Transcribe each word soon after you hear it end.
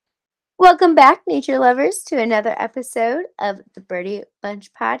Welcome back, nature lovers, to another episode of the Birdie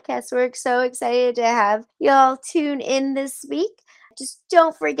Bunch podcast. We're so excited to have y'all tune in this week. Just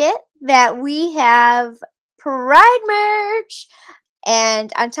don't forget that we have Pride merch.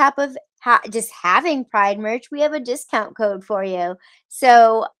 And on top of just having Pride merch, we have a discount code for you.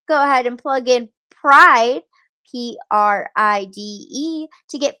 So go ahead and plug in Pride, PRIDE,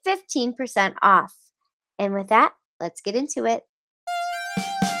 to get 15% off. And with that, let's get into it.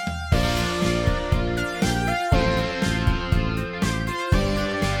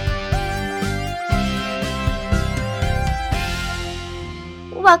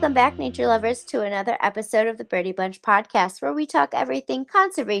 Welcome back, nature lovers, to another episode of the Birdie Bunch podcast, where we talk everything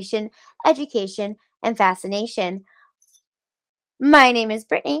conservation, education, and fascination. My name is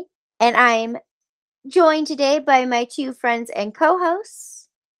Brittany, and I'm joined today by my two friends and co-hosts.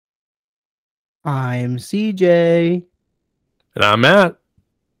 I'm CJ. And I'm Matt.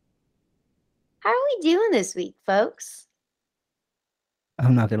 How are we doing this week, folks?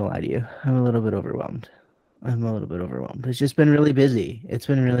 I'm not going to lie to you. I'm a little bit overwhelmed. It's just been really busy. It's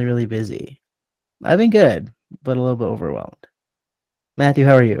been really, really busy. I've been good, but a little bit overwhelmed. Matthew,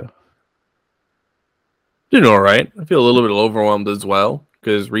 how are you? Doing all right. I feel a little bit overwhelmed as well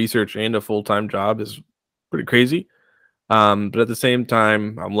because research and a full-time job is pretty crazy. But at the same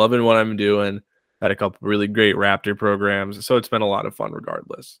time, I'm loving what I'm doing. Had a couple really great Raptor programs, so it's been a lot of fun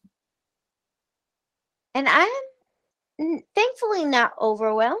regardless. And I'm thankfully not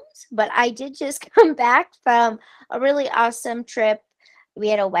overwhelmed, but I did just come back from a really awesome trip. We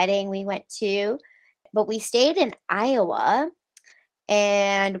had a wedding we went to, but we stayed in Iowa,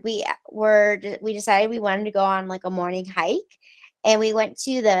 and we decided we wanted to go on like a morning hike, and we went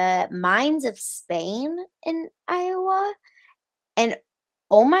to the mines of Spain in Iowa, and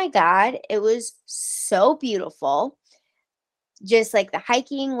oh my God, it was so beautiful. Just like the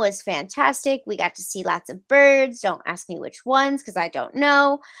hiking was fantastic. We got to see lots of birds. Don't ask me which ones because I don't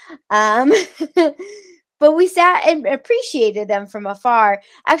know. But we sat and appreciated them from afar.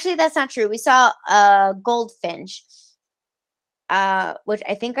 Actually, that's not true. We saw a goldfinch, which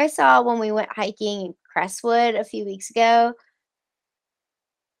I think I saw when we went hiking in Crestwood a few weeks ago.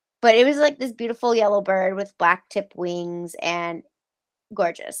 But it was like this beautiful yellow bird with black tip wings and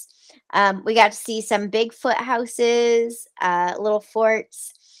gorgeous. We got to see some Bigfoot houses, little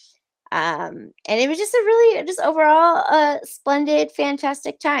forts, and it was just a really, just overall, splendid,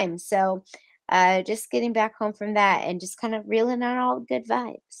 fantastic time. So, just getting back home from that and just kind of reeling on all good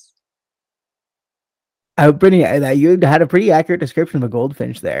vibes. Brittany, you had a pretty accurate description of a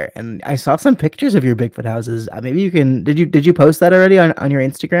goldfinch there, and I saw some pictures of your Bigfoot houses. Maybe you can. Did you post that already on your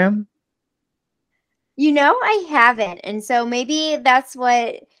Instagram? I haven't, and so maybe that's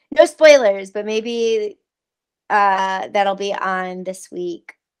what. No spoilers, but maybe that'll be on this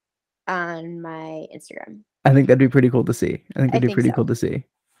week on my Instagram. I think that'd be pretty cool to see. Cool to see.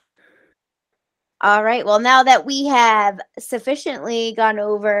 All right. Well, now that we have sufficiently gone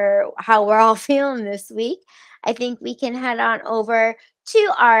over how we're all feeling this week, I think we can head on over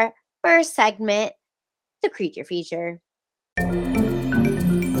to our first segment, the creature feature.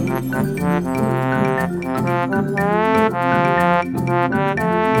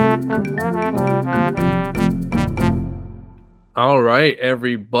 All right,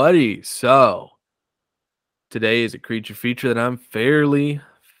 everybody. So today is a creature feature that I'm fairly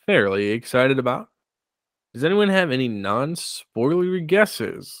excited about. Does anyone have any non-spoilery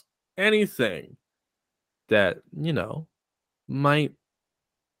guesses? Anything that, might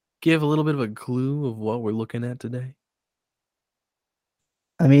give a little bit of a clue of what we're looking at today?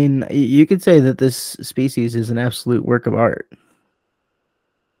 I mean, you could say that this species is an absolute work of art.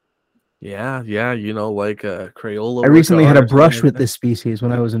 Yeah, like a Crayola. I recently had a brush with this species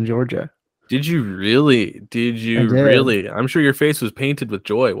when I was in Georgia. Did you really? Really? I'm sure your face was painted with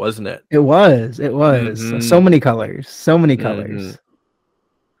joy, wasn't it? It was. Mm-hmm. So many colors. Mm-hmm.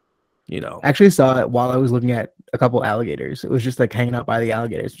 Actually saw it while I was looking at a couple alligators. It was just like hanging out by the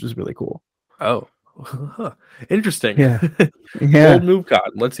alligators, which was really cool. Oh, interesting. Yeah. Old move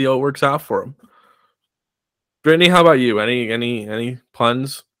cotton. Let's see how it works out for him. Brittany, how about you? Any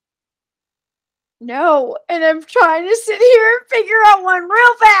puns? No, and I'm trying to sit here and figure out one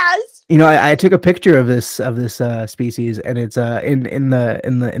real fast. I took a picture of this species, and it's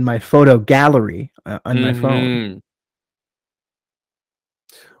in my photo gallery on my phone.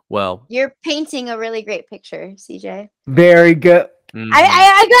 Well, you're painting a really great picture, CJ. Very good. Mm-hmm.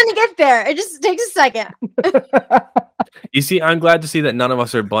 I gotta get there. It just takes a second. You see, I'm glad to see that none of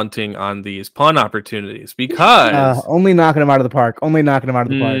us are bunting on these pun opportunities because only knocking them out of the park.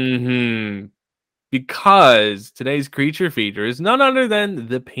 Mm-hmm. because today's creature feature is none other than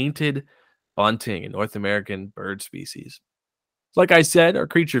the painted bunting, a North American bird species. Like I said, our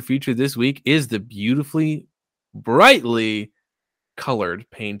creature feature this week is the beautifully, brightly colored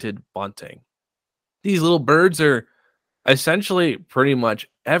painted bunting. These little birds are essentially pretty much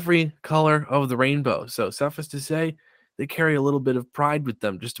every color of the rainbow. So, suffice to say, they carry a little bit of pride with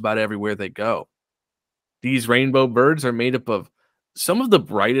them just about everywhere they go. These rainbow birds are made up of some of the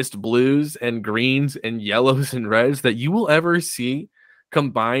brightest blues and greens and yellows and reds that you will ever see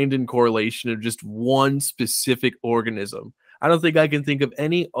combined in correlation of just one specific organism. I don't think I can think of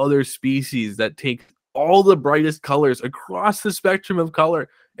any other species that take all the brightest colors across the spectrum of color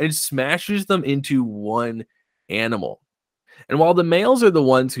and smashes them into one animal. And while the males are the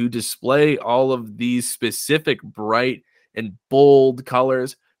ones who display all of these specific bright and bold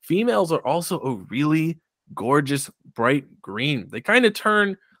colors, females are also a really gorgeous bright green. They kind of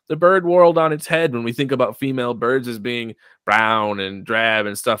turn the bird world on its head when we think about female birds as being brown and drab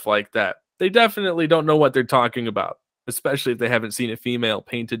and stuff like that. They definitely don't know what they're talking about, especially if they haven't seen a female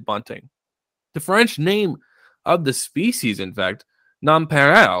painted bunting. The French name of the species, in fact,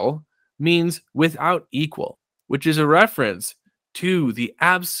 nonpareil, means without equal, which is a reference to the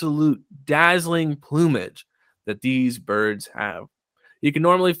absolute dazzling plumage that these birds have. You can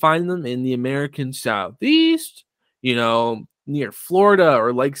normally find them in the American Southeast, near Florida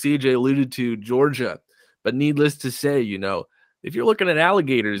or, like CJ alluded to, Georgia. But needless to say, if you're looking at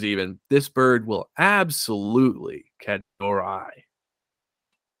alligators even, this bird will absolutely catch your eye.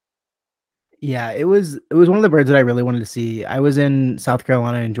 Yeah, it was one of the birds that I really wanted to see. I was in South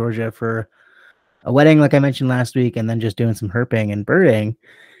Carolina and Georgia for a wedding, like I mentioned last week, and then just doing some herping and birding.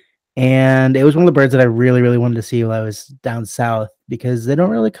 And it was one of the birds that I really, really wanted to see while I was down south because they don't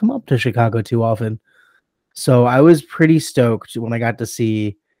really come up to Chicago too often. So I was pretty stoked when I got to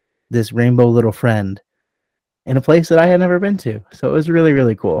see this rainbow little friend in a place that I had never been to. So it was really,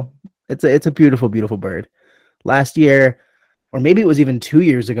 really cool. It's a beautiful, beautiful bird. Last year, or maybe it was even 2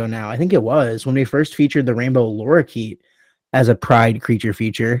 years ago now, I think it was, when we first featured the rainbow lorikeet as a pride creature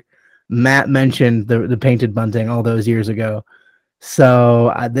feature. Matt mentioned the painted bunting all those years ago.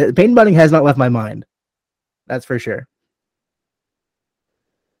 So the painted bunting has not left my mind. That's for sure.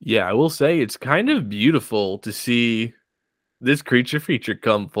 Yeah, I will say it's kind of beautiful to see this creature feature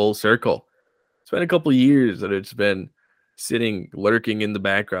come full circle. It's been a couple years that it's been sitting, lurking in the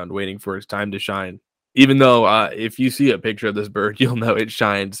background, waiting for its time to shine. Even though if you see a picture of this bird, you'll know it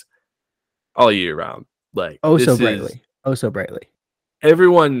shines all year round. Like, Oh, this so is brightly. Oh, so brightly.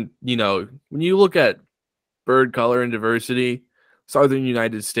 everyone, when you look at bird color and diversity, Southern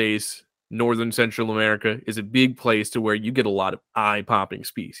United States, Northern Central America is a big place to where you get a lot of eye-popping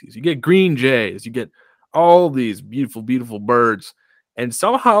species. You get green jays, you get all these beautiful, beautiful birds, and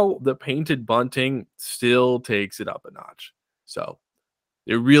somehow the painted bunting still takes it up a notch. So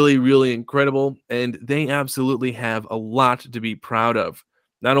they're really, really incredible, and they absolutely have a lot to be proud of,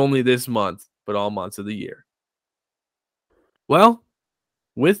 not only this month, but all months of the year. Well,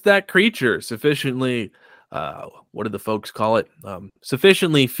 with that creature sufficiently, what do the folks call it?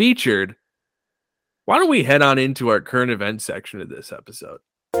 Sufficiently featured, why don't we head on into our current event section of this episode?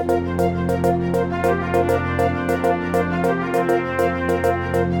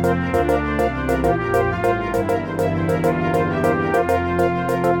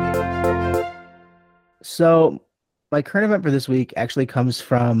 So my current event for this week actually comes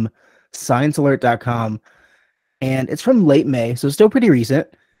from sciencealert.com, and it's from late May, so still pretty recent.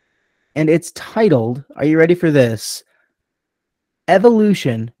 And it's titled, are you ready for this?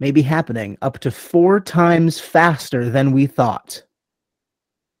 Evolution may be happening up to 4 times faster than we thought.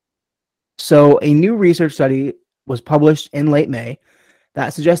 So a new research study was published in late May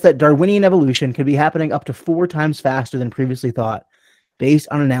that suggests that Darwinian evolution could be happening up to 4 times faster than previously thought, based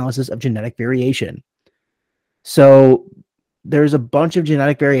on analysis of genetic variation. So there's a bunch of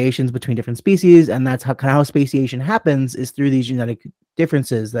genetic variations between different species, and that's how speciation happens, is through these genetic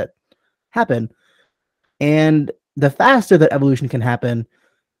differences that happen. And the faster that evolution can happen,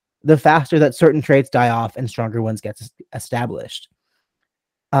 the faster that certain traits die off and stronger ones get established.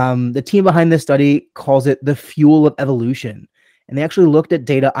 The team behind this study calls it the fuel of evolution. And they actually looked at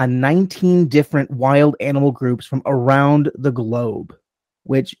data on 19 different wild animal groups from around the globe,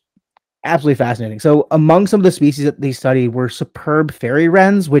 which absolutely fascinating. So among some of the species that they studied were superb fairy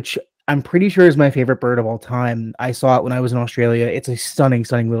wrens, which I'm pretty sure is my favorite bird of all time. I saw it when I was in Australia. It's a stunning,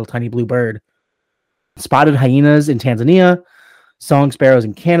 stunning little tiny blue bird. Spotted hyenas in Tanzania, song sparrows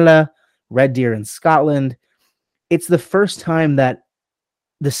in Canada, red deer in Scotland. It's the first time that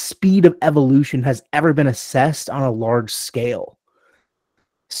the speed of evolution has ever been assessed on a large scale.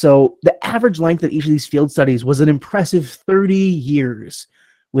 So the average length of each of these field studies was an impressive 30 years,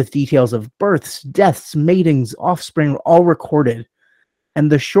 with details of births, deaths, matings, offspring all recorded.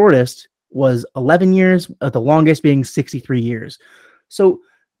 And the shortest was 11 years, the longest being 63 years. So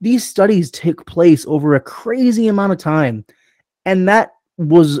these studies took place over a crazy amount of time. And that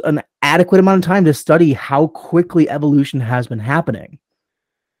was an adequate amount of time to study how quickly evolution has been happening.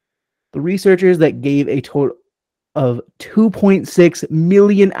 The researchers that gave a total of 2.6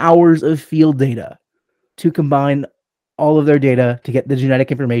 million hours of field data to combine all of their data to get the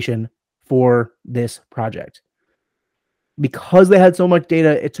genetic information for this project. Because they had so much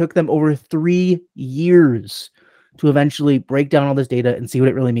data, it took them over 3 years to eventually break down all this data and see what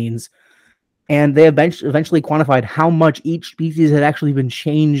it really means. And they eventually quantified how much each species had actually been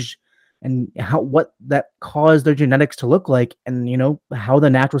changed and what that caused their genetics to look like, and how the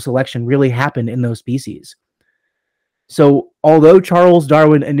natural selection really happened in those species. So although Charles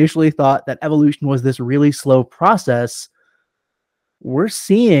Darwin initially thought that evolution was this really slow process, we're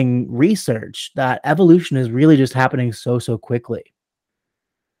seeing research that evolution is really just happening so quickly.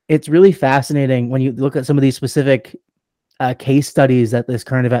 It's really fascinating when you look at some of these specific case studies that this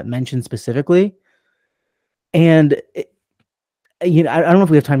current event mentioned specifically. And I don't know if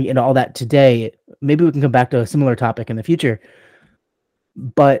we have time to get into all that today. Maybe we can come back to a similar topic in the future.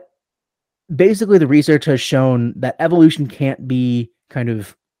 But basically, the research has shown that evolution can't be kind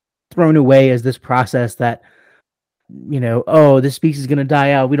of thrown away as this process that, this species is going to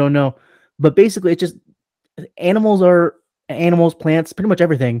die out. We don't know. But basically, it's just animals, plants, pretty much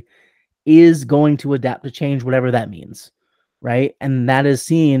everything is going to adapt to change, whatever that means, right? And that is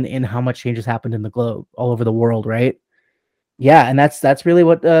seen in how much change has happened in the globe, all over the world, right? Yeah, and that's really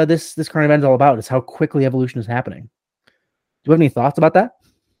what this current event is all about, is how quickly evolution is happening. Do you have any thoughts about that?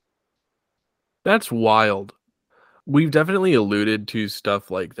 That's wild. We've definitely alluded to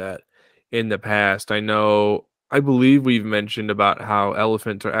stuff like that in the past. I believe we've mentioned about how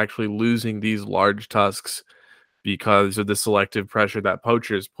elephants are actually losing these large tusks because of the selective pressure that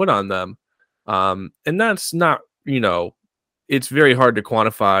poachers put on them. And that's not, it's very hard to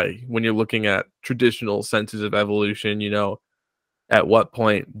quantify when you're looking at traditional senses of evolution. At what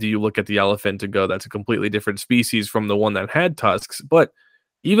point do you look at the elephant and go, that's a completely different species from the one that had tusks? But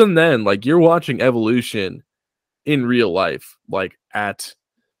even then, like, you're watching evolution in real life,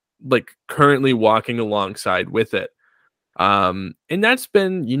 currently walking alongside with it. And that's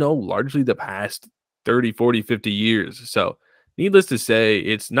been, largely the past 30, 40, 50 years. So needless to say,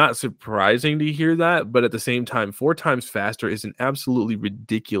 it's not surprising to hear that, but at the same time, 4 times faster is an absolutely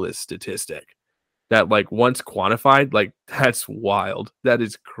ridiculous statistic that, once quantified, that's wild. That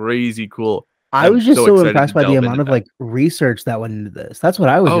is crazy cool. I I'm was just so so excited impressed to by the delve amount into of that. research that went into this. That's what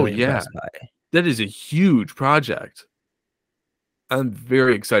I was Oh really yeah, impressed by. that is a huge project. I'm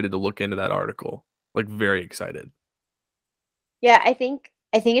very excited to look into that article. Very excited. Yeah, I think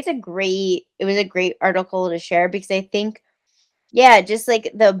it was a great article to share, because I think, yeah, just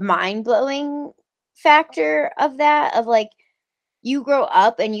like the mind-blowing factor of that, of you grow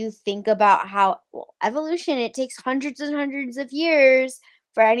up and you think about how, well, evolution, it takes hundreds and hundreds of years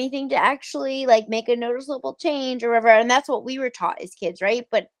for anything to actually make a noticeable change or whatever, and that's what we were taught as kids, right?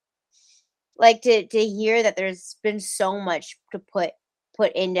 But to hear that there's been so much to put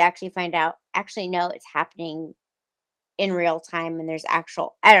in to actually find out, actually no, it's happening in real time, and there's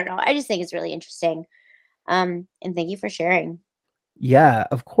actual, I don't know, I just think it's really interesting. And thank you for sharing. Yeah,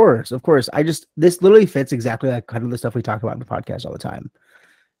 of course, of course. This literally fits exactly like kind of the stuff we talk about in the podcast all the time.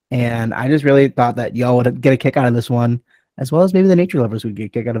 And I just really thought that y'all would get a kick out of this one, as well as maybe the nature lovers would get a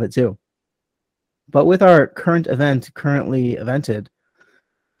kick out of it too. But with our current event currently evented,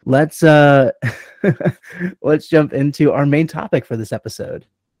 let's let's jump into our main topic for this episode.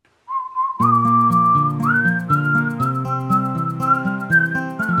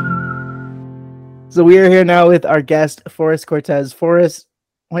 So we are here now with our guest, Forrest Cortes. Forrest,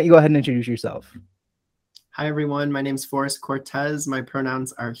 why don't you go ahead and introduce yourself? Hi, everyone. My name's Forrest Cortes. My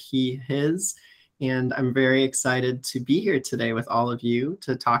pronouns are he, his, and I'm very excited to be here today with all of you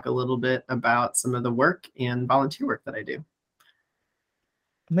to talk a little bit about some of the work and volunteer work that I do.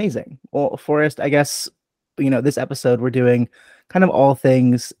 Amazing. Well, Forrest, I guess, this episode we're doing kind of all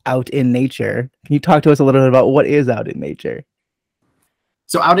things out in nature. Can you talk to us a little bit about what is out in nature?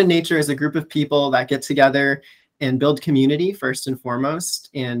 So Out in Nature is a group of people that get together and build community first and foremost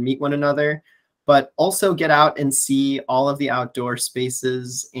and meet one another, but also get out and see all of the outdoor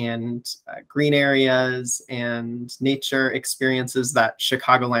spaces and green areas and nature experiences that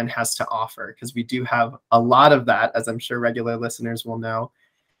Chicagoland has to offer, because we do have a lot of that, as I'm sure regular listeners will know.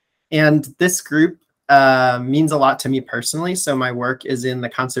 And this group means a lot to me personally. So my work is in the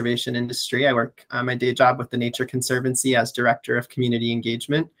conservation industry. I work my day job with the Nature Conservancy as director of community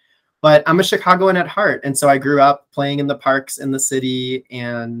engagement. But I'm a Chicagoan at heart. And so I grew up playing in the parks in the city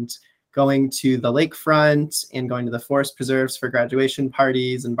and going to the lakefront and going to the forest preserves for graduation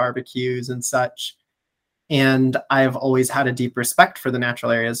parties and barbecues and such. And I've always had a deep respect for the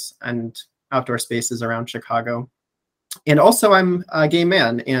natural areas and outdoor spaces around Chicago. And also I'm a gay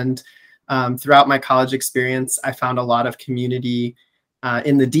man. And throughout my college experience, I found a lot of community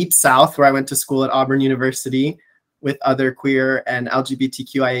in the Deep South, where I went to school at Auburn University, with other queer and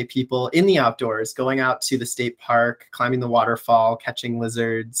LGBTQIA people in the outdoors, going out to the state park, climbing the waterfall, catching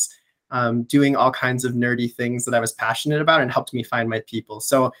lizards, doing all kinds of nerdy things that I was passionate about, and helped me find my people.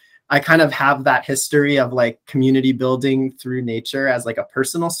 So I kind of have that history of like community building through nature as like a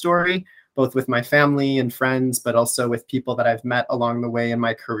personal story, both with my family and friends, but also with people that I've met along the way in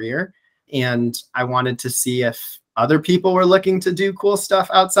my career. And I wanted to see if other people were looking to do cool stuff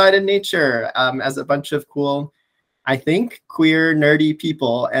outside in nature, as a bunch of cool, I think, queer, nerdy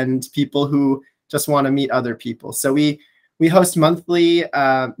people and people who just want to meet other people. So we host monthly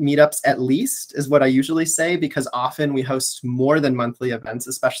meetups, at least, is what I usually say, because often we host more than monthly events,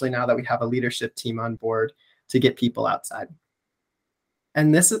 especially now that we have a leadership team on board to get people outside.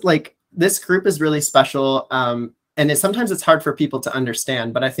 And this is like, this group is really special. And sometimes it's hard for people to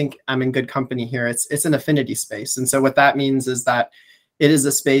understand, but I think I'm in good company here. It's an affinity space. And so what that means is that it is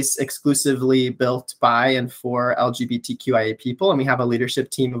a space exclusively built by and for LGBTQIA people. And we have a leadership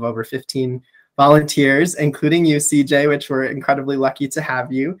team of over 15 volunteers, including you, CJ, which we're incredibly lucky to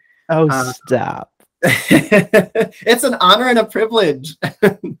have you. Oh, stop. It's an honor and a privilege.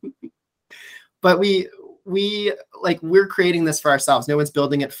 But we're creating this for ourselves. No one's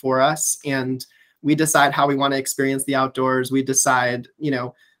building it for us. And we decide how we want to experience the outdoors. We decide,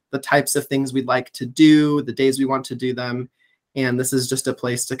 the types of things we'd like to do, the days we want to do them. And this is just a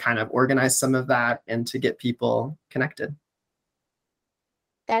place to kind of organize some of that and to get people connected.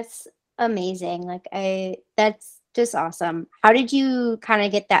 That's amazing. That's just awesome. How did you kind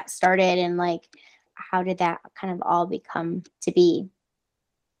of get that started, and like, how did that kind of all become to be?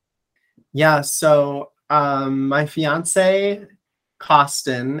 Yeah, so my fiance,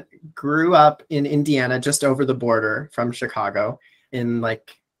 Costin, grew up in Indiana, just over the border from Chicago, in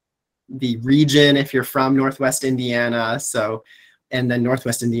like the region if you're from Northwest Indiana. So, and then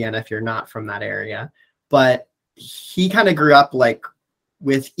Northwest Indiana if you're not from that area. But he kind of grew up like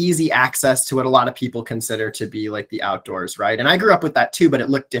with easy access to what a lot of people consider to be like the outdoors, right? And I grew up with that too, but it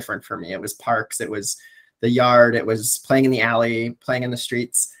looked different for me. It was parks, it was the yard, it was playing in the alley, playing in the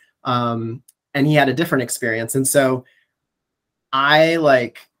streets. And he had a different experience. And so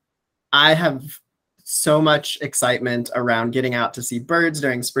I have so much excitement around getting out to see birds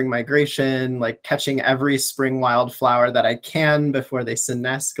during spring migration, like catching every spring wildflower that I can before they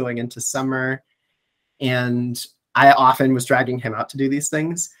senesce going into summer. And I often was dragging him out to do these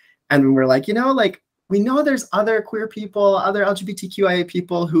things. And we're like, we know there's other queer people, other LGBTQIA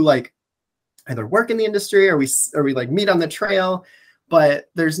people who like either work in the industry or we like meet on the trail, but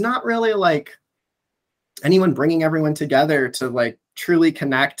there's not really like anyone bringing everyone together to like truly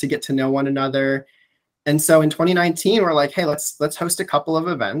connect, to get to know one another. And so in 2019, we're like, hey, let's host a couple of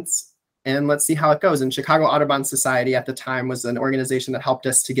events and let's see how it goes. And Chicago Audubon Society at the time was an organization that helped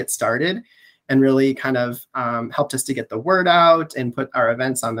us to get started and really kind of helped us to get the word out and put our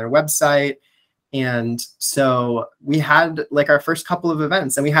events on their website. And so we had like our first couple of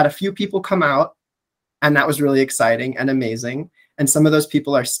events, and we had a few people come out, and that was really exciting and amazing. And some of those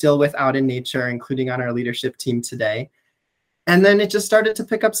people are still with Out in Nature, including on our leadership team today. And then it just started to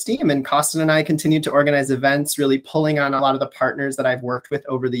pick up steam, and Costin and I continued to organize events, really pulling on a lot of the partners that I've worked with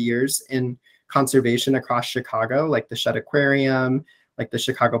over the years in conservation across Chicago, like the Shedd Aquarium, like the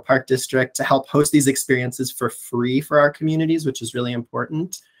Chicago Park District, to help host these experiences for free for our communities, which is really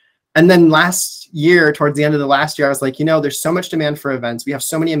important. And then last year, towards the end of the last year, I was like, there's so much demand for events. We have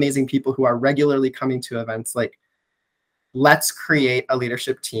so many amazing people who are regularly coming to events. Like, let's create a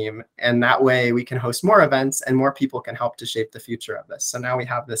leadership team, and that way we can host more events and more people can help to shape the future of this. So now we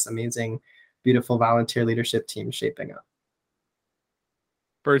have this amazing, beautiful volunteer leadership team shaping up.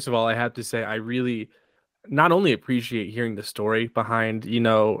 First of all, I have to say, I really not only appreciate hearing the story behind,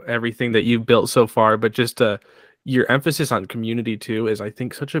 everything that you've built so far, but just your emphasis on community too is, I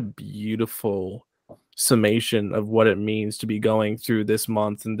think, such a beautiful summation of what it means to be going through this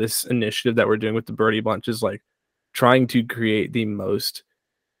month and this initiative that we're doing with the Birdie Bunch, is like trying to create the most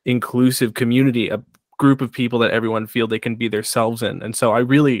inclusive community, a group of people that everyone feel they can be themselves in. And so I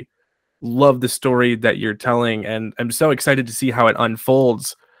really love the story that you're telling, and I'm so excited to see how it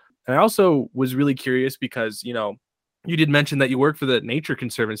unfolds. And I also was really curious because, you know, you did mention that you work for the Nature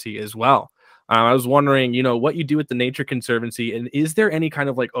Conservancy as well. I was wondering, you know, what you do with the Nature Conservancy, and is there any kind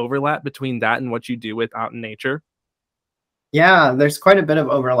of like overlap between that and what you do with out in nature? Yeah, there's quite a bit of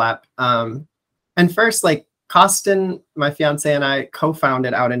overlap. And first, like Costin, my fiance, and I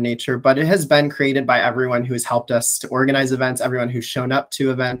co-founded Out in Nature, but it has been created by everyone who's helped us to organize events, everyone who's shown up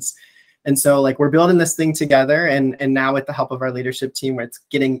to events. And so like we're building this thing together, and now with the help of our leadership team, it's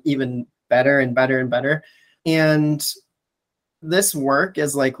getting even better and better and better. And this work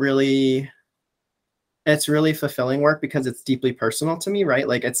is like it's really fulfilling work because it's deeply personal to me, right?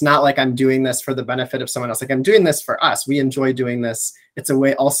 Like, it's not like I'm doing this for the benefit of someone else. Like, I'm doing this for us. We enjoy doing this. It's a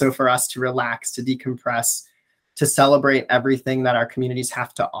way also for us to relax, to decompress, to celebrate everything that our communities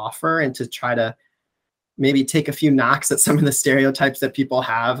have to offer, and to try to maybe take a few knocks at some of the stereotypes that people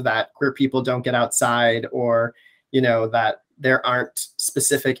have, that queer people don't get outside, or, you know, that there aren't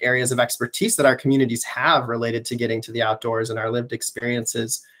specific areas of expertise that our communities have related to getting to the outdoors and our lived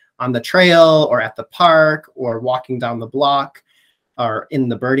experiences on the trail or at the park or walking down the block or in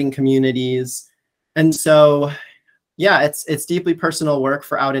the birding communities. And so, yeah, it's deeply personal work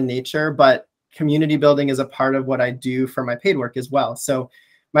for Out in Nature, but community building is a part of what I do for my paid work as well. So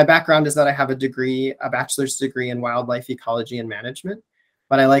my background is that I have a bachelor's degree in wildlife ecology and management,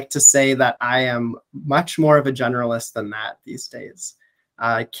 but I like to say that I am much more of a generalist than that these days.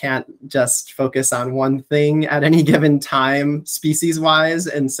 I can't just focus on one thing at any given time, species-wise.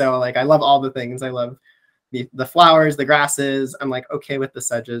 And so like, I love all the things. I love the flowers, the grasses. I'm like, okay with the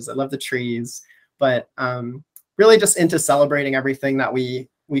sedges. I love the trees, but really just into celebrating everything that we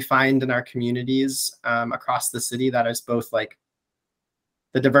find in our communities across the city, that is both like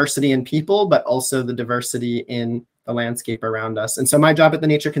the diversity in people, but also the diversity in the landscape around us. And so my job at the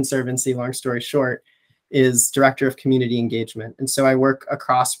Nature Conservancy, long story short, is Director of Community Engagement. And so I work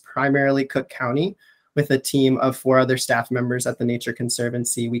across primarily Cook County with a team of 4 other staff members at the Nature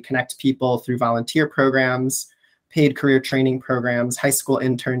Conservancy. We connect people through volunteer programs, paid career training programs, high school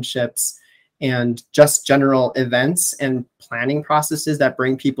internships, and just general events and planning processes that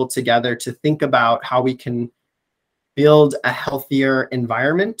bring people together to think about how we can build a healthier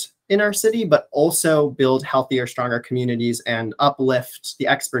environment in our city, but also build healthier, stronger communities and uplift the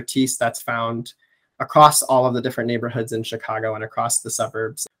expertise that's found across all of the different neighborhoods in Chicago and across the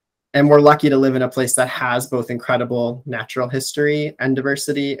suburbs. And we're lucky to live in a place that has both incredible natural history and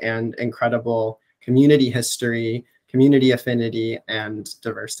diversity, and incredible community history, community affinity, and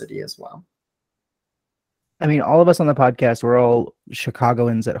diversity as well. I mean, all of us on the podcast, we're all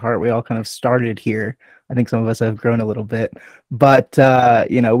Chicagoans at heart. We all kind of started here. I think some of us have grown a little bit, but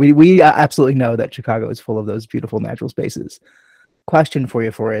you know, we absolutely know that Chicago is full of those beautiful natural spaces. Question for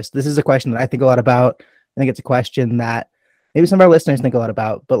you, Forrest. This is a question that I think a lot about. I think it's a question that maybe some of our listeners think a lot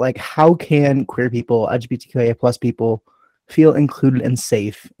about, but like, how can queer people, LGBTQIA plus people feel included and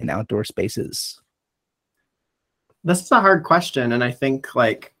safe in outdoor spaces? This is a hard question. And I think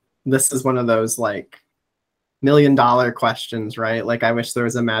like, this is one of those like $1 million questions, right? Like, I wish there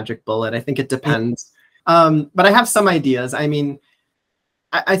was a magic bullet. I think it depends. But I have some ideas. I mean,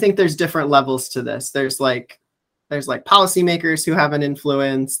 I think there's different levels to this. There's like policymakers who have an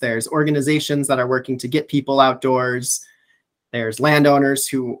influence. There's organizations that are working to get people outdoors. There's landowners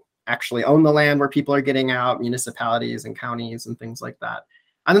who actually own the land where people are getting out, municipalities and counties and things like that.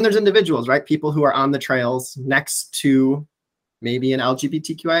 And then there's individuals, right? People who are on the trails next to maybe an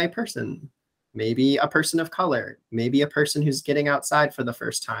LGBTQIA person, maybe a person of color, maybe a person who's getting outside for the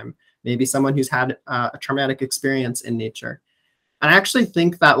first time, maybe someone who's had a traumatic experience in nature. And I actually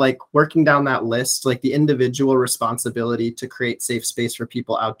think that like working down that list, like the individual responsibility to create safe space for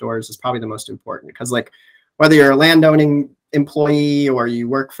people outdoors is probably the most important, because like whether you're a landowning employee or you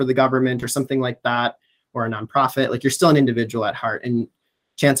work for the government or something like that, or a nonprofit, like you're still an individual at heart, and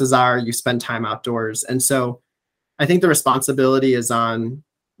chances are you spend time outdoors. And so I think the responsibility is on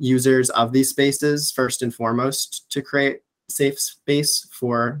users of these spaces first and foremost to create safe space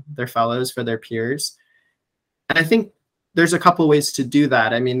for their fellows, for their peers. And I think there's a couple ways to do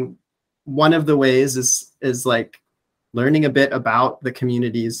that. I mean, one of the ways is like learning a bit about the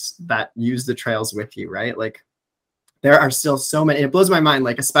communities that use the trails with you, right? Like there are still so many, it blows my mind,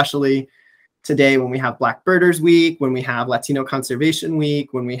 like especially today when we have Black Birders Week, when we have Latino Conservation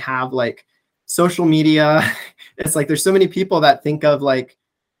Week, when we have like social media, it's like there's so many people that think of like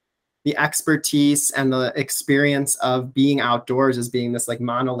the expertise and the experience of being outdoors as being this like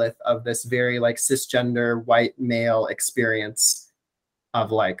monolith of this very like cisgender white male experience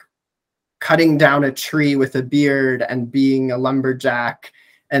of like cutting down a tree with a beard and being a lumberjack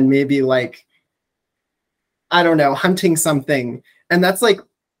and maybe like, I don't know, hunting something. And that's like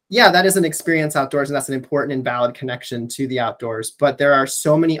yeah, that is an experience outdoors, and that's an important and valid connection to the outdoors. But there are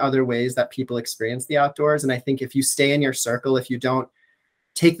so many other ways that people experience the outdoors. And I think if you stay in your circle, if you don't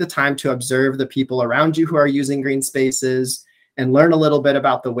take the time to observe the people around you who are using green spaces and learn a little bit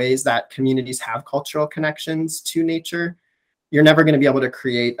about the ways that communities have cultural connections to nature, you're never going to be able to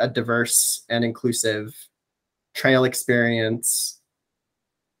create a diverse and inclusive trail experience,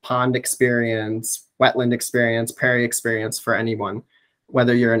 pond experience, wetland experience, prairie experience for anyone,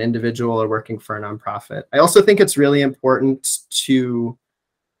 whether you're an individual or working for a nonprofit. I also think it's really important to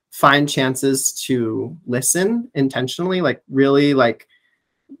find chances to listen intentionally, like really like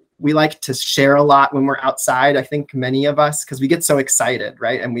we like to share a lot when we're outside. I think many of us, because we get so excited,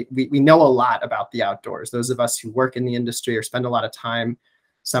 right? And we know a lot about the outdoors, those of us who work in the industry or spend a lot of time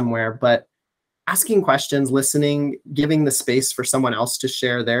somewhere, but asking questions, listening, giving the space for someone else to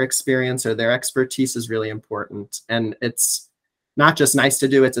share their experience or their expertise is really important. And it's not just nice to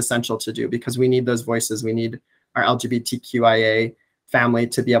do, it's essential to do, because we need those voices. We need our LGBTQIA family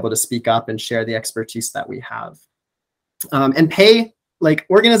to be able to speak up and share the expertise that we have. And pay, like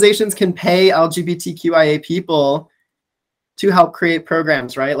organizations can pay LGBTQIA people to help create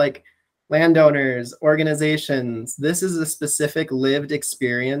programs, right? Like landowners, organizations. This is a specific lived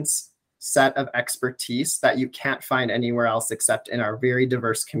experience set of expertise that you can't find anywhere else except in our very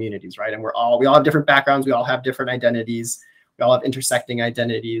diverse communities, right? And we all have different backgrounds, we all have different identities, we all have intersecting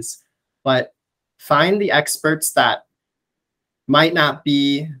identities, but find the experts that might not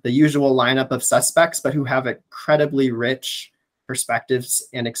be the usual lineup of suspects, but who have incredibly rich perspectives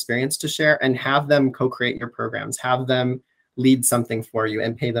and experience to share, and have them co-create your programs, have them lead something for you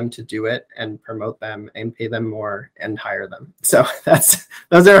and pay them to do it and promote them and pay them more and hire them. So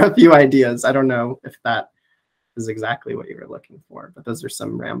those are a few ideas. I don't know if that is exactly what you were looking for, but those are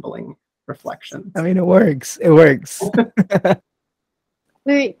some rambling reflections. I mean, it works. It works.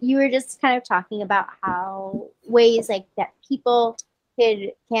 You were just kind of talking about how ways like that people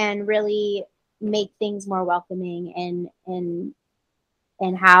can really make things more welcoming,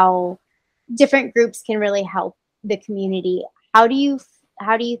 and how different groups can really help the community. How do you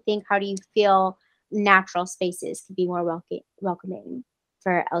feel natural spaces could be more welcoming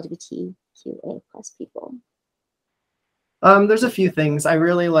for LGBTQA plus people? There's a few things I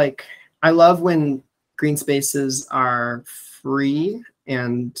really like. I love when green spaces are free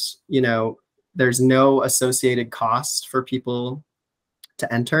and, you know, there's no associated cost for people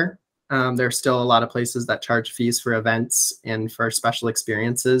to enter. There's still a lot of places that charge fees for events and for special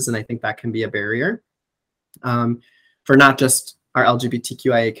experiences, and I think that can be a barrier for not just our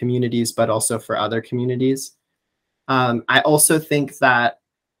LGBTQIA communities, but also for other communities. I also think that,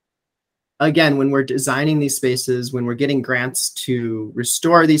 again, when we're designing these spaces, when we're getting grants to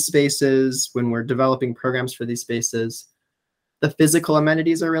restore these spaces, when we're developing programs for these spaces, the physical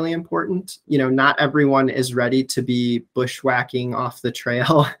amenities are really important. You know, not everyone is ready to be bushwhacking off the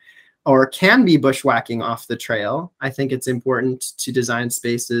trail or can be bushwhacking off the trail. I think it's important to design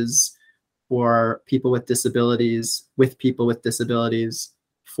spaces for people with disabilities,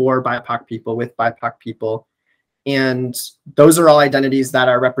 for BIPOC people, with BIPOC people. And those are all identities that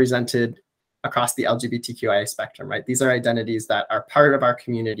are represented across the LGBTQIA spectrum, right? These are identities that are part of our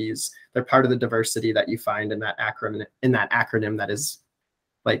communities. They're part of the diversity that you find in that acronym that is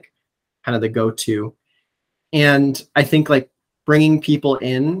like kind of the go-to. And I think like bringing people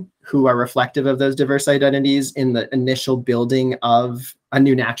in who are reflective of those diverse identities in the initial building of a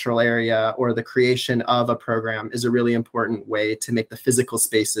new natural area or the creation of a program is a really important way to make the physical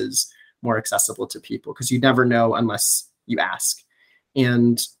spaces more accessible to people, because you never know unless you ask.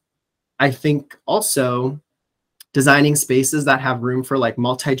 And I think also designing spaces that have room for like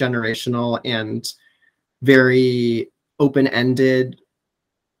multi-generational and very open-ended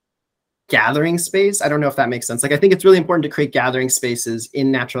gathering space. I don't know if that makes sense. Like, I think it's really important to create gathering spaces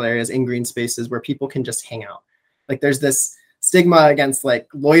in natural areas, in green spaces where people can just hang out. Like there's this stigma against like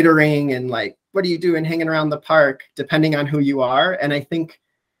loitering and like, what are you doing hanging around the park, depending on who you are. And I think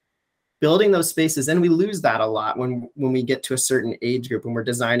building those spaces, and we lose that a lot when we get to a certain age group, when we're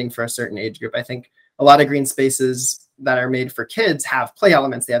designing for a certain age group. I think a lot of green spaces that are made for kids have play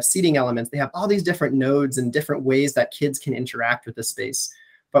elements, they have seating elements, they have all these different nodes and different ways that kids can interact with the space.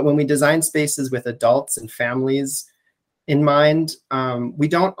 But when we design spaces with adults and families in mind, we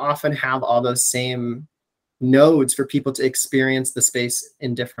don't often have all those same nodes for people to experience the space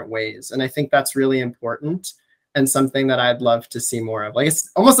in different ways. And I think that's really important and something that I'd love to see more of. Like,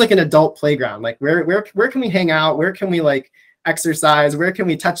 it's almost like an adult playground. Like where can we hang out? Where can we like exercise? Where can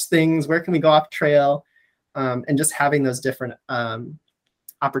we touch things? Where can we go off trail? And just having those different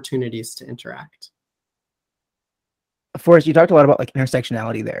opportunities to interact. Forrest, you talked a lot about like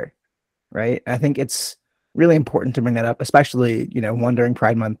intersectionality there, right? I think it's really important to bring that up, especially, one during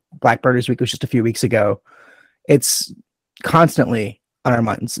Pride Month. Black Birders Week was just a few weeks ago. It's constantly on our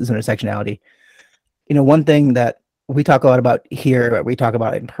minds is intersectionality. One thing that we talk a lot about here, we talk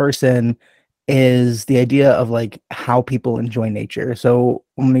about in person, is the idea of like how people enjoy nature. So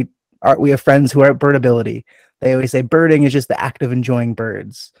when we have friends who are at birdability, they always say birding is just the act of enjoying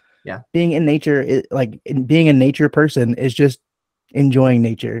birds. Yeah. Being in nature is like being a nature person is just enjoying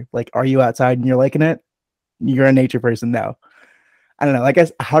nature. Like, are you outside and you're liking it? You're a nature person now. I don't know. I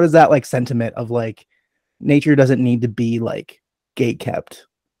guess how does that like sentiment of like nature doesn't need to be like gate kept?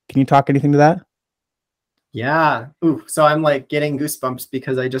 Can you talk anything to that? Yeah. Ooh, so I'm like getting goosebumps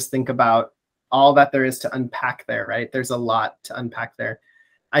because I just think about all that there is to unpack there, right? There's a lot to unpack there.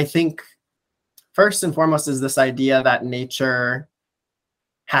 I think first and foremost is this idea that nature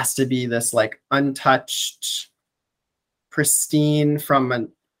has to be this like untouched, pristine from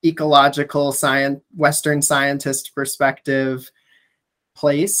an ecological Western scientist perspective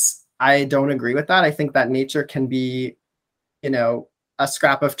place. I don't agree with that. I think that nature can be, a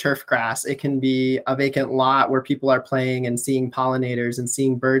scrap of turf grass. It can be a vacant lot where people are playing and seeing pollinators and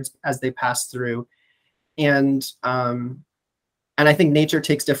seeing birds as they pass through. And I think nature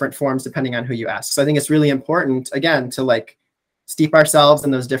takes different forms depending on who you ask. So I think it's really important, again, to like steep ourselves in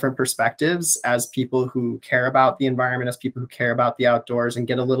those different perspectives as people who care about the environment, as people who care about the outdoors, and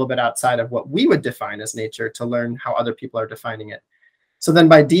get a little bit outside of what we would define as nature to learn how other people are defining it. So then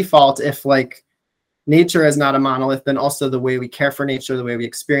by default, if like nature is not a monolith, then also the way we care for nature, the way we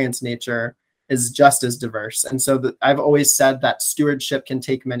experience nature is just as diverse. And so I've always said that stewardship can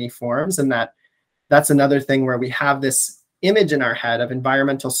take many forms, and that's another thing where we have this image in our head of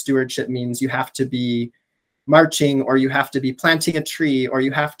environmental stewardship means you have to be marching, or you have to be planting a tree, or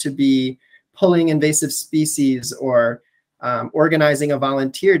you have to be pulling invasive species, or organizing a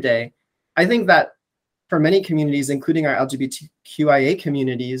volunteer day. I think that for many communities, including our LGBTQIA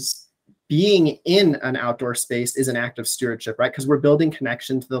communities, being in an outdoor space is an act of stewardship, right? Because we're building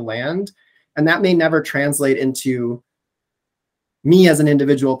connection to the land. And that may never translate into me as an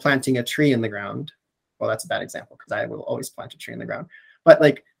individual planting a tree in the ground. Well, that's a bad example because I will always plant a tree in the ground. But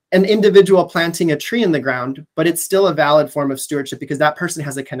like an individual planting a tree in the ground, but it's still a valid form of stewardship because that person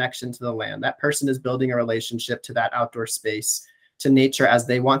has a connection to the land. That person is building a relationship to that outdoor space, to nature as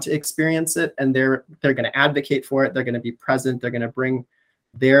they want to experience it. And they're going to advocate for it. They're going to be present. They're going to bring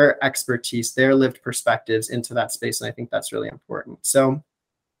their expertise, their lived perspectives into that space. And I think that's really important. So,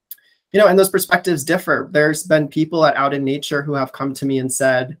 and those perspectives differ. There's been people Out in Nature who have come to me and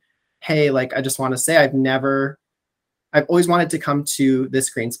said, hey, like, I just want to say I've always wanted to come to this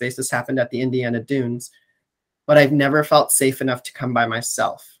green space. This happened at the Indiana Dunes, but I've never felt safe enough to come by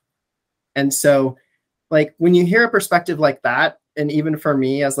myself. And so like when you hear a perspective like that, and even for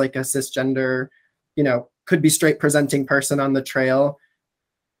me as like a cisgender, could be straight presenting person on the trail,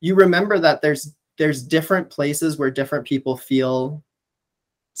 you remember that there's different places where different people feel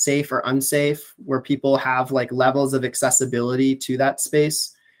safe or unsafe, where people have like levels of accessibility to that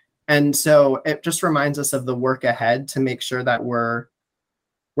space. And so it just reminds us of the work ahead to make sure that we're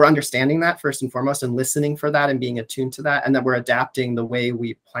understanding that first and foremost, and listening for that and being attuned to that, and that we're adapting the way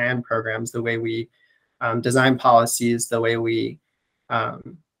we plan programs, the way we design policies, the way we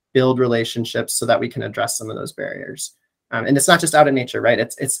build relationships so that we can address some of those barriers. And it's not just Out in Nature, right?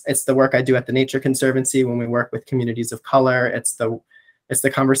 It's the work I do at the Nature Conservancy when we work with communities of color. It's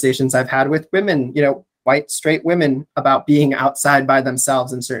the conversations I've had with women, white straight women, about being outside by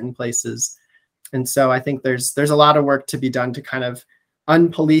themselves in certain places. And so I think there's a lot of work to be done to kind of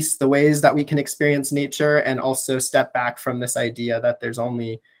unpolice the ways that we can experience nature, and also step back from this idea that there's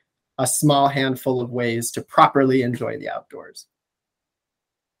only a small handful of ways to properly enjoy the outdoors.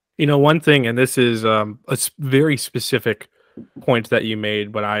 One thing, and this is a very specific point that you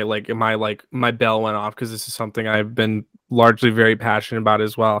made, but my bell went off because this is something I've been largely very passionate about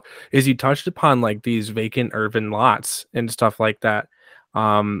as well, is you touched upon like these vacant urban lots and stuff like that.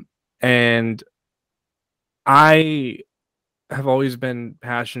 And I have always been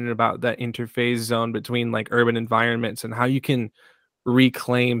passionate about that interface zone between like urban environments and how you can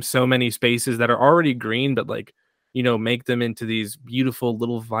reclaim so many spaces that are already green, but like, make them into these beautiful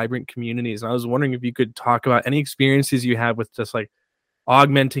little vibrant communities. And I was wondering if you could talk about any experiences you have with just like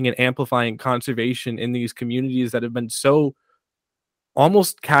augmenting and amplifying conservation in these communities that have been so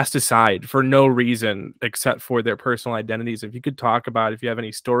almost cast aside for no reason except for their personal identities. If you could talk about if you have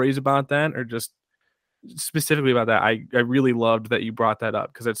any stories about that, or just specifically about that. I really loved that you brought that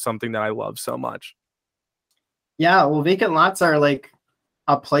up because it's something that I love so much. Yeah, well, vacant lots are like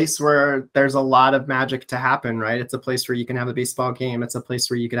a place where there's a lot of magic to happen, right? It's a place where you can have a baseball game. It's a place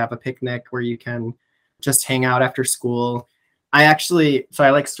where you can have a picnic, where you can just hang out after school. So I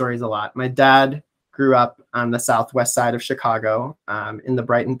like stories a lot. My dad grew up on the southwest side of Chicago, in the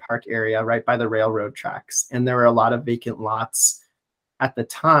Brighton Park area, right by the railroad tracks. And there were a lot of vacant lots at the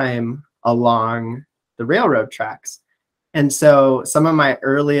time along the railroad tracks. And so some of my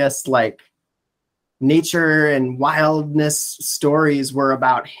earliest like nature and wildness stories were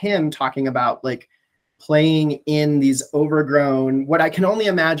about him talking about like playing in these overgrown, what I can only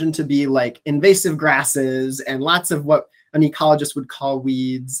imagine to be like invasive grasses and lots of what an ecologist would call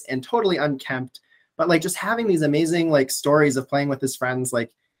weeds, and totally unkempt, but like just having these amazing like stories of playing with his friends,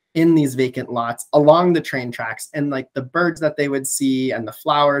 like in these vacant lots along the train tracks, and like the birds that they would see and the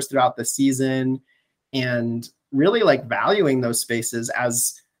flowers throughout the season, and really like valuing those spaces.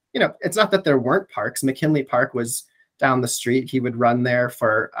 As you know, it's not that there weren't parks. McKinley Park was down the street. He would run there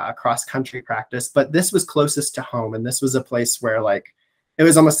for cross country practice, but this was closest to home. And this was a place where like, it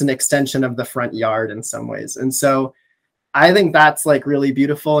was almost an extension of the front yard in some ways. And so I think that's like really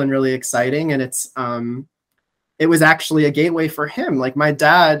beautiful and really exciting. And it was actually a gateway for him. Like my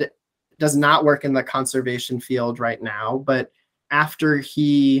dad does not work in the conservation field right now, but after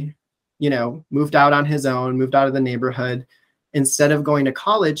he, you know, moved out on his own, moved out of the neighborhood, instead of going to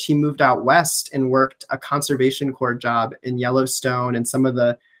college, he moved out west and worked a conservation corps job in Yellowstone and some of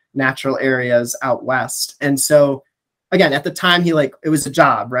the natural areas out west. And so again, at the time, it was a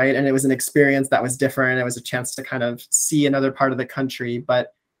job, right? And it was an experience that was different. It was a chance to kind of see another part of the country.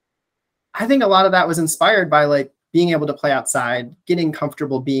 But I think a lot of that was inspired by like being able to play outside, getting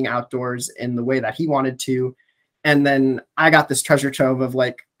comfortable being outdoors in the way that he wanted to. And then I got this treasure trove of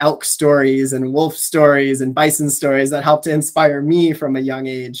like elk stories and wolf stories and bison stories that helped to inspire me from a young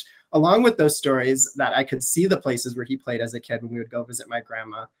age, along with those stories that I could see the places where he played as a kid when we would go visit my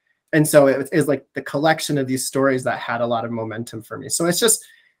grandma. And so it is like the collection of these stories that had a lot of momentum for me. So it's just,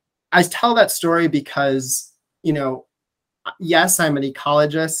 I tell that story because, you know, yes, I'm an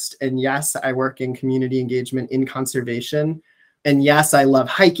ecologist, and yes, I work in community engagement in conservation. And yes, I love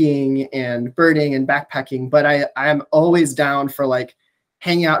hiking and birding and backpacking, but I'm always down for like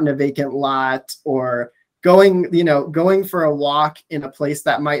hanging out in a vacant lot or going for a walk in a place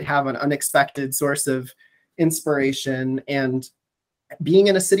that might have an unexpected source of inspiration, and being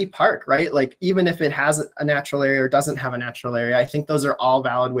in a city park, right? Like even if it has a natural area or doesn't have a natural area, I think those are all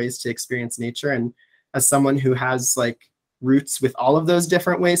valid ways to experience nature. And as someone who has like roots with all of those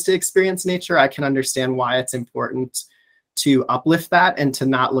different ways to experience nature, I can understand why it's important to uplift that and to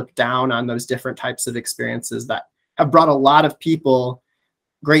not look down on those different types of experiences that have brought a lot of people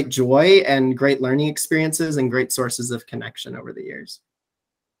great joy and great learning experiences and great sources of connection over the years.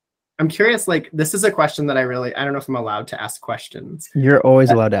 I'm curious, like, this is a question that I don't know if I'm allowed to ask questions. You're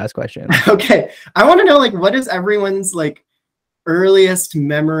always allowed to ask questions. Okay. I want to know, like, what is everyone's like earliest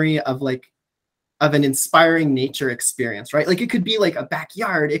memory of an inspiring nature experience, right? Like it could be like a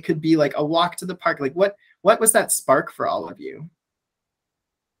backyard. It could be like a walk to the park. Like what was that spark for all of you?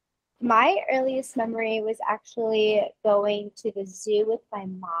 My earliest memory was actually going to the zoo with my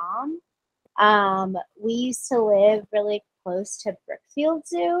mom. We used to live really close to Brookfield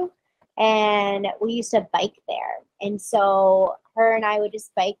Zoo, and we used to bike there. And so her and I would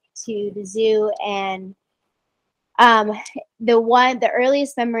just bike to the zoo. And the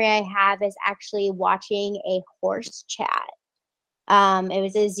earliest memory I have is actually watching a horse chat. It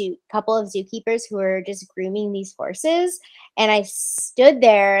was a couple of zookeepers who were just grooming these horses, and I stood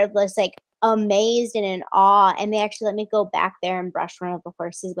there just like amazed and in awe, and they actually let me go back there and brush one of the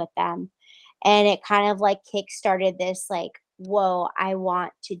horses with them. And it kind of like kick-started this like, whoa, I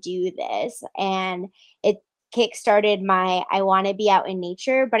want to do this. And it kick-started I want to be out in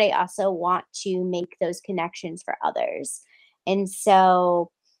nature, but I also want to make those connections for others. And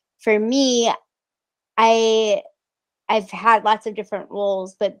so for me, I've had lots of different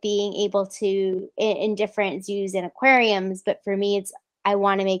roles, but being able to in different zoos and aquariums. But for me, I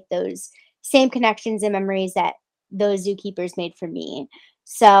want to make those same connections and memories that those zookeepers made for me.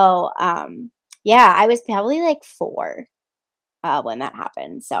 So yeah, I was probably like 4 when that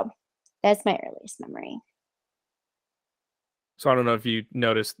happened. So that's my earliest memory. So I don't know if you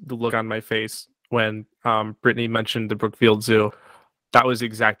noticed the look on my face when Brittany mentioned the Brookfield Zoo. That was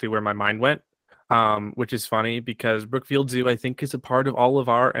exactly where my mind went. Which is funny because Brookfield Zoo, I think, is a part of all of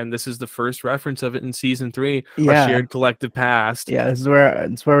and this is the first reference of it in season 3, our shared collective past. Yeah, it's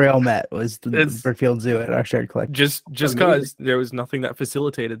where we all met, was the Brookfield Zoo at our shared collective. Just because there was nothing that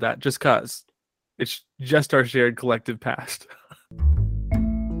facilitated that, just because it's just our shared collective past.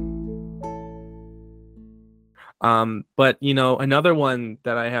 But you know, another one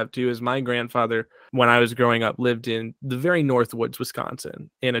that I have too is my grandfather, when I was growing up, lived in the very north woods, Wisconsin,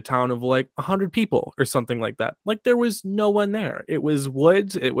 in a town of like 100 people or something like that. Like there was no one there. It was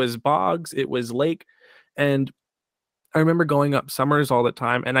woods, it was bogs, it was lake. And I remember going up summers all the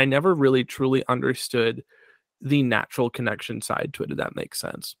time, and I never really truly understood the natural connection side to it, if that makes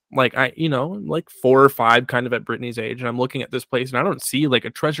sense. Like I, you know, like 4 or 5 kind of at Brittany's age, and I'm looking at this place and I don't see like a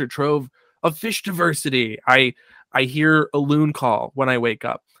treasure trove of fish diversity. I hear a loon call when I wake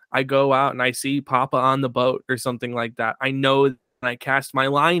up. I go out and I see Papa on the boat or something like that. I know when I cast my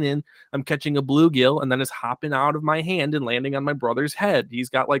line in, I'm catching a bluegill, and then it's hopping out of my hand and landing on my brother's head. He's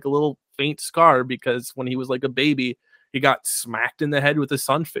got like a little faint scar because when he was like a baby, he got smacked in the head with a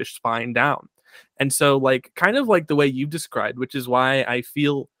sunfish spine down. And so, like, kind of like the way you described, which is why I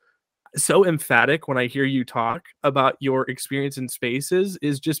feel so emphatic when I hear you talk about your experience in spaces,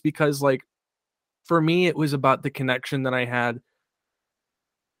 is just because, like, for me, it was about the connection that I had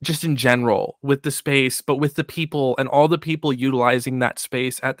just in general with the space, but with the people and all the people utilizing that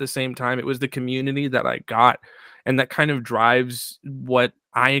space at the same time. It was the community that I got, and that kind of drives what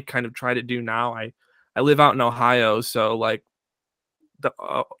I kind of try to do now. I live out in Ohio, so like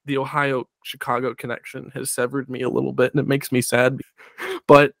the Ohio Chicago connection has severed me a little bit, and it makes me sad.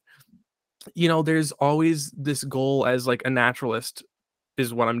 But you know, there's always this goal as like a naturalist,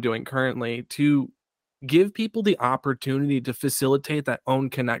 is what I'm doing currently, to give people the opportunity to facilitate that own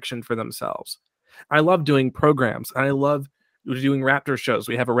connection for themselves. I love doing programs, and I love doing raptor shows.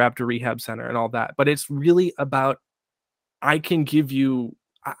 We have a raptor rehab center and all that, but it's really about, I can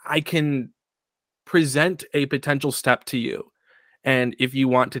present a potential step to you. And if you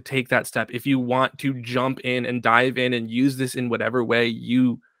want to take that step, if you want to jump in and dive in and use this in whatever way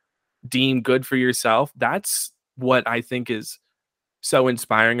you deem good for yourself, that's what I think is so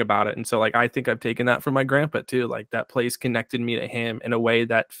inspiring about it. And so, like, I think I've taken that from my grandpa too. Like, that place connected me to him in a way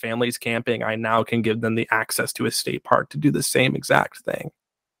that families camping, I now can give them the access to a state park to do the same exact thing.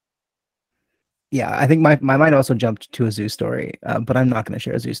 Yeah, I think my mind also jumped to a zoo story, but I'm not going to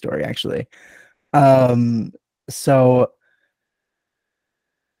share a zoo story actually. So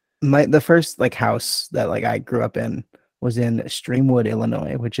the first like house that like I grew up in was in Streamwood,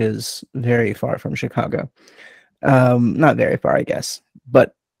 Illinois, which is very far from Chicago. Not very far, I guess,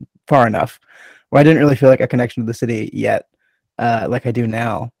 but far enough where I didn't really feel like a connection to the city yet, like I do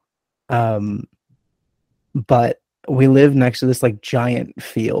now. But we lived next to this like giant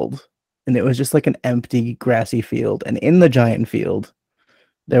field, and it was just like an empty grassy field, and in the giant field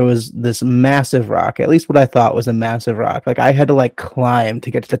there was this massive rock, at least what I thought was a massive rock. Like I had to like climb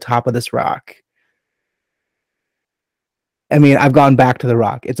to get to the top of this rock. I mean, I've gone back to the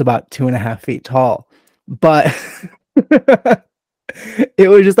rock. It's about 2.5 feet tall, but it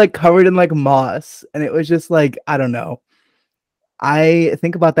was just like covered in like moss, and it was just like, I don't know. I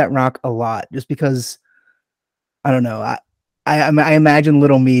think about that rock a lot just because, I don't know. I imagine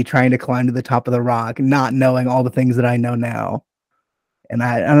little me trying to climb to the top of the rock, not knowing all the things that I know now. And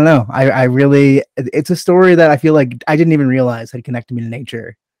I don't know. I really, it's a story that I feel like I didn't even realize had connected me to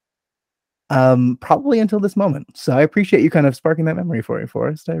nature. Probably until this moment. So I appreciate you kind of sparking that memory for me,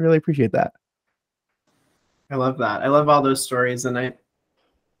 Forrest. I really appreciate that. I love that. I love all those stories, and I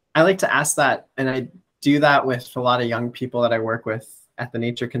like to ask that, and I do that with a lot of young people that I work with at the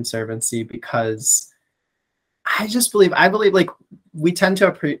Nature Conservancy, because I believe like we tend to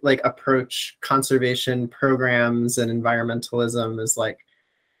approach conservation programs and environmentalism as like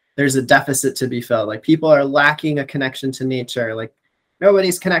there's a deficit to be filled. Like people are lacking a connection to nature. Like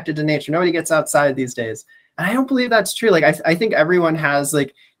nobody's connected to nature. Nobody gets outside these days. And I don't believe that's true. Like I think everyone has,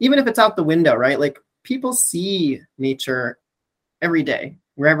 like, even if it's out the window, right? Like people see nature every day,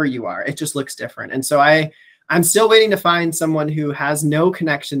 wherever you are. It just looks different. And so I'm still waiting to find someone who has no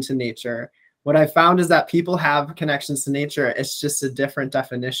connection to nature. What I found is that people have connections to nature. It's just a different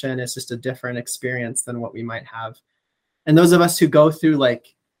definition. It's just a different experience than what we might have. And those of us who go through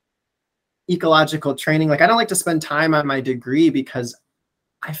like ecological training, like I don't like to spend time on my degree, because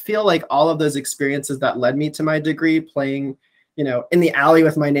I feel like all of those experiences that led me to my degree, playing, you know, in the alley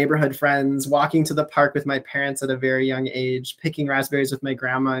with my neighborhood friends, walking to the park with my parents at a very young age, picking raspberries with my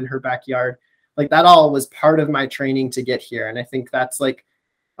grandma in her backyard, like that all was part of my training to get here. And I think that's like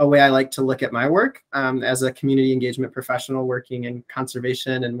a way I like to look at my work as a community engagement professional working in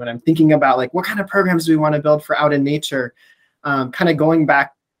conservation. And when I'm thinking about like, what kind of programs do we want to build for out in nature, kind of going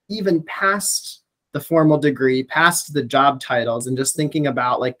back even past the formal degree, past the job titles, and just thinking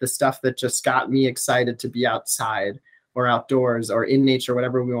about like the stuff that just got me excited to be outside or outdoors or in nature,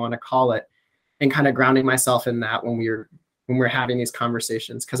 whatever we want to call it, and kind of grounding myself in that when we're having these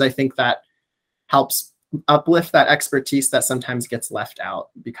conversations. Because I think that helps uplift that expertise that sometimes gets left out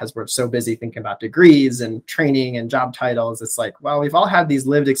because we're so busy thinking about degrees and training and job titles. It's like, well, we've all had these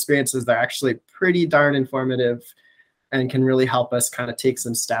lived experiences that are actually pretty darn informative and can really help us kind of take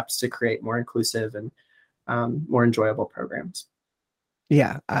some steps to create more inclusive and more enjoyable programs.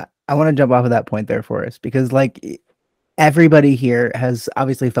 Yeah, I want to jump off of that point there, Forrest, because like everybody here has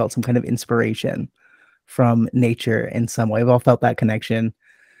obviously felt some kind of inspiration from nature in some way. We've all felt that connection.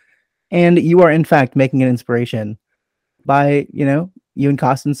 And you are, in fact, making an inspiration by, you and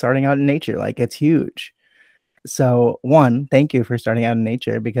Costin starting out in nature. Like, it's huge. So, one, thank you for starting out in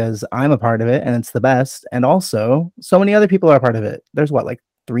nature because I'm a part of it and it's the best. And also, so many other people are a part of it. There's what, like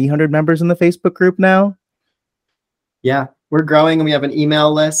 300 members in the Facebook group now? Yeah, we're growing and we have an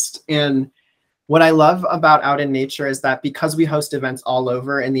email list. And what I love about Out in Nature is that because we host events all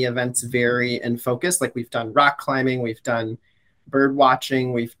over and the events vary in focus, like we've done rock climbing, we've done bird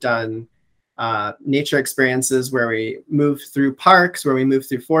watching, we've done nature experiences where we move through parks, where we move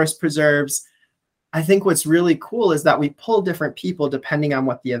through forest preserves. I think what's really cool is that we pull different people depending on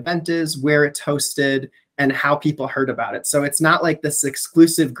what the event is, where it's hosted, and how people heard about it. So it's not like this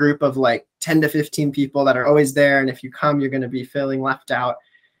exclusive group of like 10 to 15 people that are always there. And if you come, you're going to be feeling left out.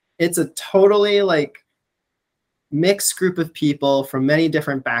 It's a totally like mixed group of people from many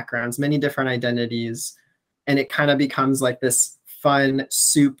different backgrounds, many different identities. And it kind of becomes like this fun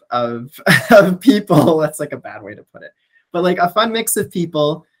soup of people. That's like a bad way to put it, but like a fun mix of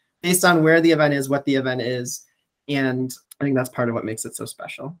people based on where the event is, what the event is. And I think that's part of what makes it so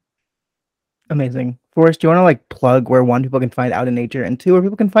special. Amazing. Forrest, do you want to like plug where one, people can find Out in Nature, and two, where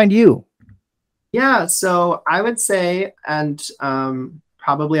people can find you? Yeah, so I would say, and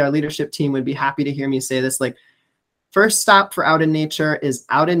probably our leadership team would be happy to hear me say this, like first stop for Out in Nature is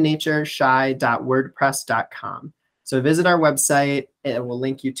outinnatureshai.wordpress.com. So visit our website. It will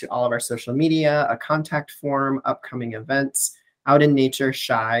link you to all of our social media, a contact form, upcoming events. Out in Nature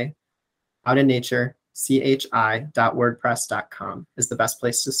Chi, Out in Nature, CHI.wordpress.com is the best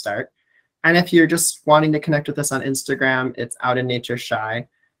place to start. And if you're just wanting to connect with us on Instagram, it's Out in Nature Chi.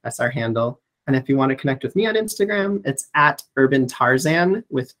 That's our handle. And if you want to connect with me on Instagram, it's at Urban Tarzan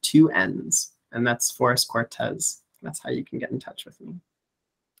with 2 N's. And that's Forrest Cortes. That's how you can get in touch with me.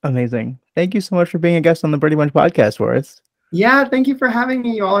 Amazing. Thank you so much for being a guest on the Birdie Bunch podcast, Forrest. Yeah, thank you for having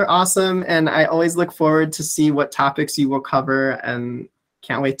me. You all are awesome. And I always look forward to see what topics you will cover and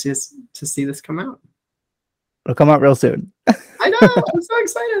can't wait to see this come out. It'll come out real soon. I know. I'm so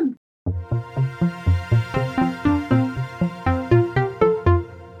excited.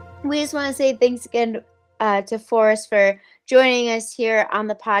 We just want to say thanks again to Forrest for joining us here on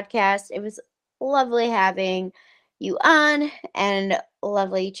the podcast. It was lovely having you on and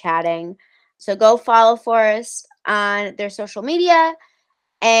lovely chatting. So go follow Forrest on their social media.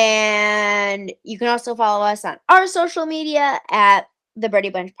 And you can also follow us on our social media at the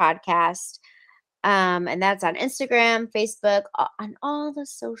Birdie Bunch Podcast. And that's on Instagram, Facebook, on all the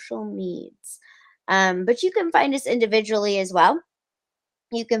social medias. But you can find us individually as well.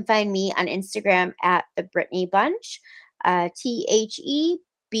 You can find me on Instagram at the Brittany Bunch, TheBrittany_,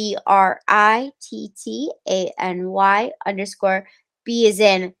 B as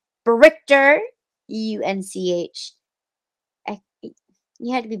in Brichter, UNCH.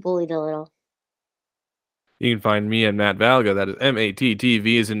 You had to be bullied a little. You can find me at Matt Valga. That is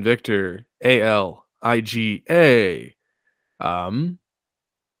MATTV as in Victor, ALIGA.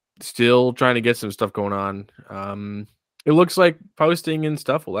 Still trying to get some stuff going on. It looks like posting and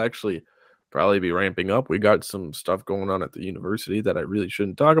stuff will actually probably be ramping up. We got some stuff going on at the university that I really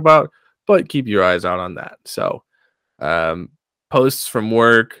shouldn't talk about, but keep your eyes out on that. So, posts from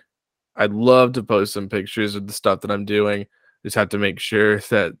work. I'd love to post some pictures of the stuff that I'm doing. Just have to make sure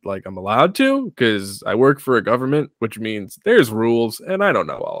that like I'm allowed to, because I work for a government, which means there's rules and I don't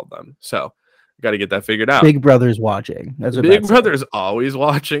know all of them. So I got to get that figured out. Big Brother's watching. That's what Big Brother's always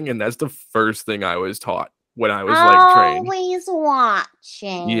watching, and that's the first thing I was taught when I was like trained. Always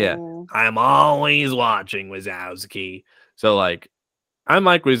watching. Yeah, I'm always watching Wazowski. So like, I'm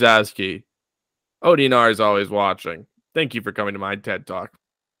Mike Wazowski. Odinar is always watching. Thank you for coming to my TED Talk.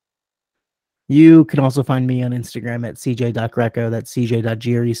 You can also find me on Instagram at cj.greco. That's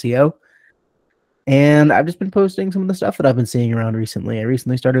cj.greco. And I've just been posting some of the stuff that I've been seeing around recently. I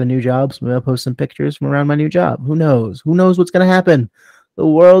recently started a new job, so maybe I'll post some pictures from around my new job. Who knows? Who knows what's going to happen? The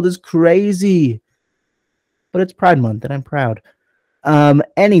world is crazy. But it's Pride Month, and I'm proud.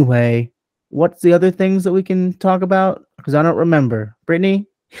 Anyway, what's the other things that we can talk about? Because I don't remember. Brittany?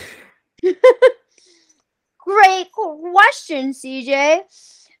 Great question, CJ.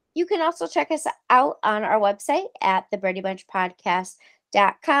 You can also check us out on our website at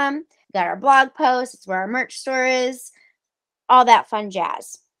thebirdybunchpodcast.com. got our blog post. It's where our merch store is. All that fun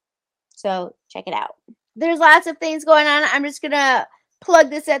jazz. So check it out. There's lots of things going on. I'm just going to plug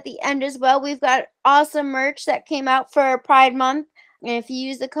this at the end as well. We've got awesome merch that came out for Pride Month. And if you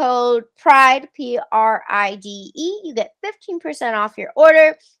use the code PRIDE, PRIDE, you get 15% off your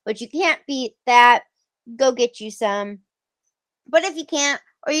order, but you can't beat that. Go get you some. But if you can't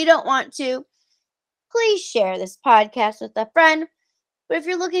or you don't want to, please share this podcast with a friend. But if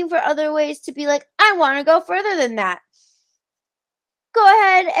you're looking for other ways to be like, I want to go further than that, go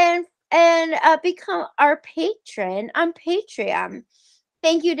ahead and become our patron on Patreon.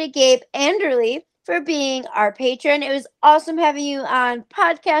 Thank you to Gabe Anderley for being our patron. It was awesome having you on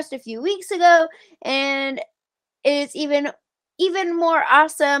podcast a few weeks ago, and it is even more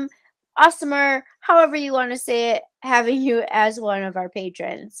awesomer, however you want to say it, having you as one of our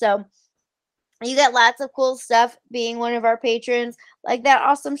patrons. So you get lots of cool stuff being one of our patrons, like that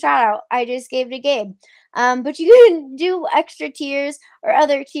awesome shout out I just gave to Gabe. But you can do extra tiers or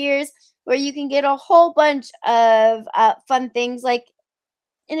other tiers where you can get a whole bunch of fun things like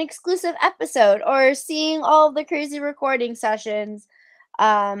an exclusive episode or seeing all of the crazy recording sessions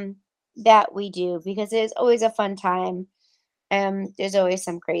that we do, because it's always a fun time. There's always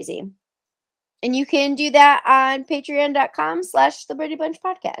some crazy. And you can do that on patreon.com/The Brady Bunch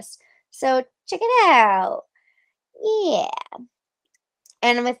Podcast. So check it out. Yeah.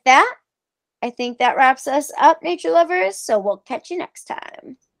 And with that, I think that wraps us up, nature lovers. So we'll catch you next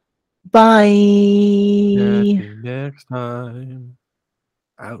time. Bye. Catch you next time.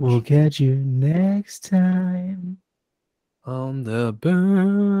 Ouch. We'll catch you next time. On the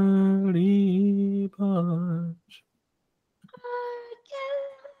Birdie Bunch.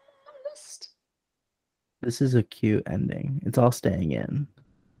 This is a cute ending. It's all staying in.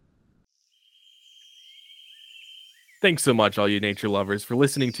 Thanks so much, all you nature lovers, for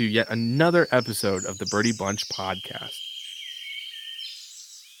listening to yet another episode of the Birdie Bunch podcast.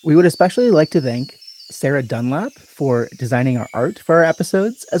 We would especially like to thank Sarah Dunlap for designing our art for our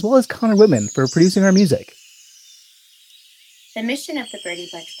episodes, as well as Connor Whitman for producing our music. The mission of the Birdie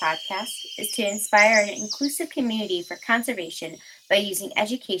Bunch podcast is to inspire an inclusive community for conservation by using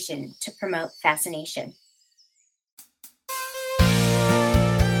education to promote fascination.